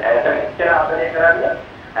ඇයට මෙච්චර ආදරය කරන්නේ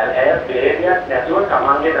ඇය බේරියක් නැතුව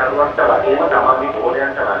තමන්ගේ දරුවන්ට වගේම තමන්ගේ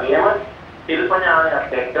ගෝලයන්ට වගේම ශිල්ප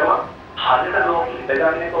ඥානයත් එක්කම හරියට ලෝකෙ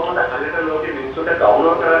ඉඳගන්නේ කොහොමද හරියට ලෝකෙ මිනිස්සුන්ට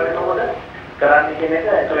ගෞරව කරන්නේ කොහොමද කරන්නේ කියන එක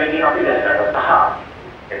එතුමියගෙන් අපි දැනගත්තා.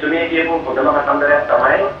 එතුමිය කියපු පොතම කතන්දරයක්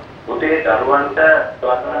තමයි පුතේ දරුවන්ට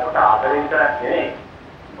වර්තනකට ආදරය විතරක් නෙවෙයි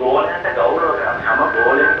ගෝලයන්ට ගෞරව කරන හැම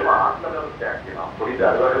ගෝලයකටම ආත්ම ගෞරවයක් තියෙනවා. පොඩි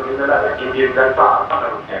දරුවෙකුට කියනවා ජීවිතයට ආත්ම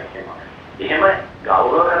ගෞරවයක් තියෙනවා. එහෙම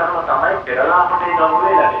ගෞරව කරනම තමයි පෙරලා අපේ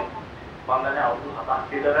ගෞරවය ලැබෙන්නේ. මම දැන් අවුරුදු 7ක්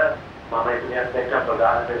විතර මම එතුමියත් එක්ක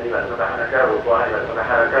ප්‍රධාන පෙළේ වැඩසටහනක රූපවාහිනී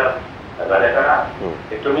වැඩසටහනක වැඩ කරා.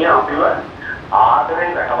 එතුමිය අපිව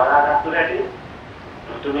ආදරෙන් රැකවලාගත්තු හැටි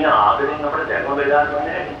එතුමිය ආදරෙන් අපිට දැනුම බෙදා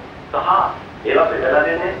දුන්නේ හැටි සහ ඒවා බෙදලා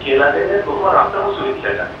දෙන්නේ කියලා දෙන්නේ කොහොම රක්තමුසු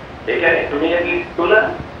විදිහට. ඒ කියන්නේ එතුමියගේ තුල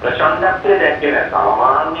ප්‍රශාන්තත්වය දැක්කේ නැහැ.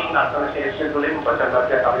 සාමාන්‍යයෙන් අත්න ශේෂ්ත්‍ර තුලින්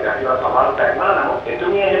ප්‍රශාන්තත්වයක් අපි ගන්නවා සමහර තැන්වල නමුත්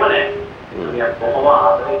එතුමිය එහෙම නැහැ. එතුමිය කොහොම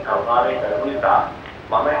ආදරෙන් කරුණාවෙන් කරපු නිසා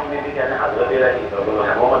මම මේ කියන්නේ හදවතේලා ඉන්නකොට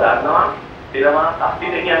හැමෝම දන්නවා තිරමා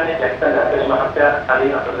සත්‍යිත කියන්නේ ජැක්සන් රැකස් මහත්තයා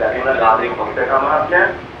කලින් අතට දැනුණ ගාමිණී කොමිටේක මහත්තයා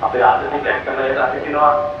අපේ ආදරණීය ජැක්සන් වලට අපි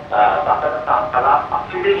කියනවා සතත කලා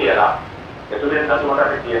අක්ෂිත කියලා. එතුමියන් දසුමකට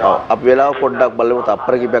අපි කියනවා. අපි වෙලාව පොඩ්ඩක් බලමු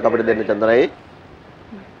තප්පර කිහිපයක් අපිට දෙන්න චන්දනයි.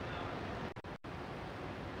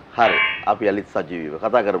 හරි අපි අලිත් සජීවීව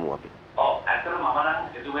කතා කරමු අපි. ඔව් ඇත්තටම මම නම්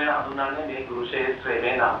එතුමිය හඳුන්වන්නේ මේ ගුරු ශේත්‍රයේ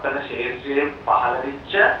මේ නර්තන ශේත්‍රයේ පහළ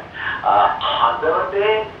වෙච්ච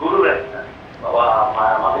හදවතේ ගුරු රැස්න.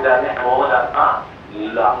 අපි දන්නේ කොහොමද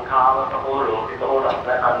ලංකාවක හෝ ලෝකෙක හෝ රටක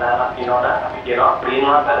කන්නාවක් කියනවනම් අපි කියනවා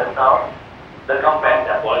ප්‍රීමා බැලන්තාව ද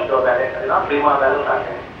කම්පැක්ට් පොලිටෝ බැලන්ස් කරනවා ප්‍රීමා බැලන්ස්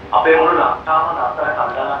කරනවා. අපේ මුළු ලංකාවම නර්තන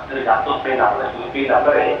කන්නාවක් ගත්තොත් මේ නර්තන ශිල්පී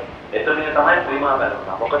නතරේ එතුමිය තමයි ප්‍රීමා බැලන්ස්.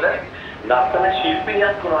 මොකද නර්තන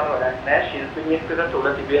ශිල්පිනියක් වුණාට නෑ ශිල්පිනියෙක් තුළ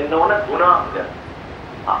තිබෙන්න ඕන ගුණාංග.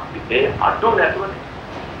 ඒ අඩු නැතුව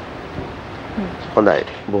හොඳයි.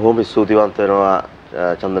 බොහොම ස්තුතිවන්ත වෙනවා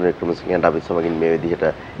චන්දන වික්‍රමසිංහට අපි සමගින් මේ විදිහට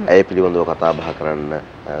ඇය පිළිබඳව කතා බහ කරන්න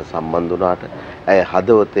සම්බන්ධ වුණාට ඇය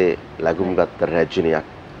හදවතේ ලැබුම් ගත්ත රැජිනියක්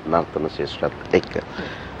නර්තන ශිෂ්‍යත් එක්ක.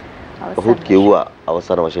 ඔහුත් කිව්වා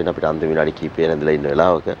අවසාන වශයෙන් අපිට අන්තිම විනාඩි කිහිපය නැදලා ඉන්න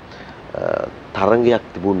වෙලාවක තරංගයක්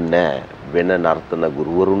තිබුණේ නැහැ. වෙන නර්තන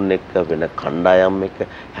ගුරුවරුන් එක්ක වෙන කණ්ඩායම් එක්ක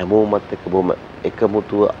හැමෝමත් එක්ක බොහොම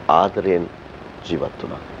එකමුතුව ආදරයෙන් ජීවත්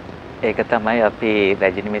වුණා. ඒක තමයි අපි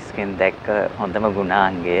රජිනි මිස්ගෙන් දැක්ක හොඳම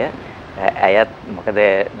ගුණාංගය. ඇයත් මොකද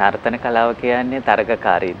නර්තන කලාව කියන්නේ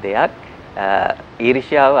තරගකාරී දෙයක්.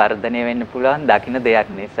 ඊර්ෂ්‍යාව වර්ධනය වෙන්න පුළුවන් දකින්න දෙයක්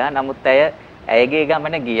නිසා. නමුත් ඇයගේ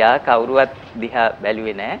ගමන ගියා කවුරුවත් දිහා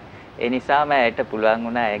බැලුවේ නැහැ. ඒ නිසාම ඇයට පුළුවන්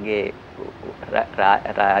වුණා ඇයගේ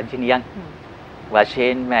රාජිනියක්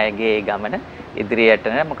වශයෙන්ම ඇයගේ ගමන ඉදිරියට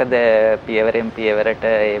මොකද පියවරෙන් පියවරට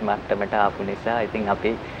ඒ මට්ටමට ආපු නිසා ඉතින්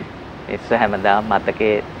අපි ඉස්ස හැමදාම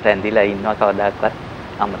මතකේ රැඳිලා ඉන්නවා කවදාකවත්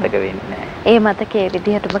අමතක වෙන්නේ නැහැ. ඒ මතකයේ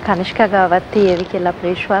විදිහටම කනිෂ්කා ගාවත් තියෙවි කියලා අපි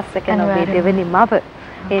විශ්වාස කරනවා මේ දෙවෙනි මව.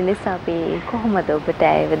 ඒ නිසා අපි කොහොමද ඔබට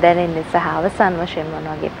ඇයව දැනෙන්නේ සහ අවසන් වශයෙන්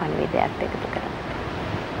මොන වගේ පණිවිඩයක් එකතු කරන්නේ?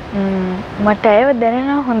 මට ඇයව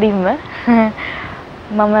දැනෙනවා හොඳින්ම.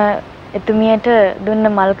 මම එතුමියට දුන්න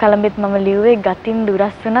මල් කලඹෙත් මම ලිව්වේ ගතින්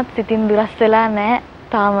දුරස් වුණත් සිතින් දුරස් වෙලා නැහැ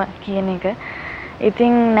තාම කියන එක.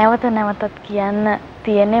 ඉතින් නැවත නැවතත් කියන්න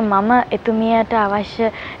තියෙන්නේ මම එතුමියට අවශ්‍ය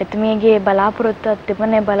එතුමියගේ බලාපොරොත්තුවක්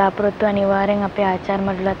තිබුණේ බලාපොරොත්තු අනිවාර්යෙන් අපේ ආචාර්ය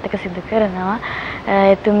මඩුලත් එක්ක සිදු කරනවා.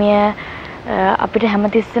 එතුමිය අපිට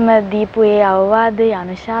හැමතිස්සෙම දීපු ඒ අවවාදයේ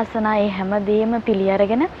අනුශාසනා ඒ හැමදේම පිළි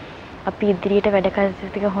අරගෙන අපි ඉදිරියට වැඩ කටයුතු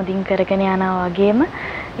ටික හොඳින් කරගෙන යනවා වගේම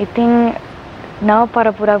ඉතින් නව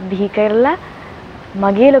පරපුරක් බිහි කරලා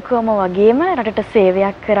මගේ ලොකුවම වගේම රටට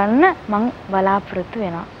සේවයක් කරන්න මම බලාපොරොත්තු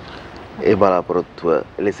වෙනවා. ඒ බලාපොරොත්තුව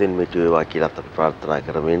එලෙසින් මිටු වේවා කියලා අපි ප්‍රාර්ථනා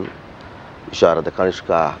කරමින් විශාරද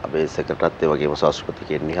කනිෂ්කා අබේසකටත් ඒ වගේම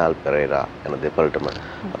සංස්කෘතිකේ නිහාල් පෙරේරා යන දෙපළටම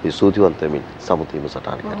අපි සූතිවන්ත වෙමින් සමුතිම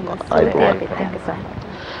සටහන් කරනවා. ආයුබෝවන්.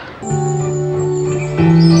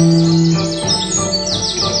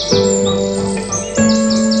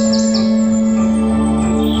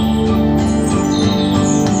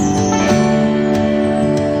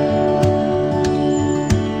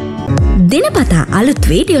 දිනපතා අලුත්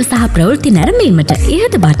වීඩියෝ සහ ප්‍රවෘත්ති නැරඹීමට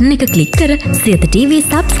ඉහත බටන් එක ක්ලික් කර සියත TV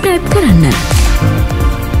subscribe කරන්න.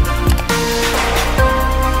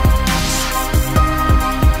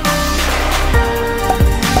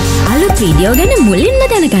 අලුත් වීඩියෝ ගැන මුලින්ම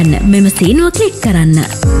දැනගන්න මෙම සීනුව ක්ලික් කරන්න.